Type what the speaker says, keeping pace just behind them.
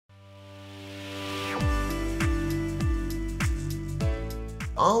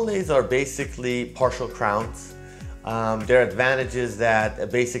onlays are basically partial crowns. Their advantage is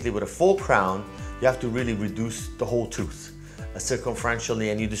that basically with a full crown, you have to really reduce the whole tooth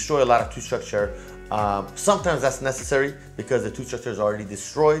circumferentially, and you destroy a lot of tooth structure. Sometimes that's necessary because the tooth structure is already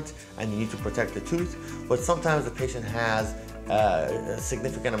destroyed and you need to protect the tooth, but sometimes the patient has a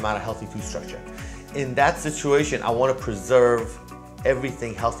significant amount of healthy tooth structure. In that situation, I want to preserve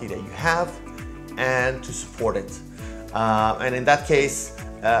everything healthy that you have and to support it. And in that case,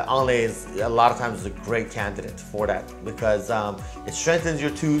 onlays a lot of times is a great candidate for that because it strengthens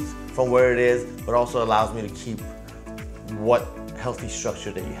your tooth from where it is, but also allows me to keep what healthy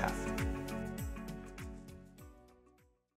structure that you have.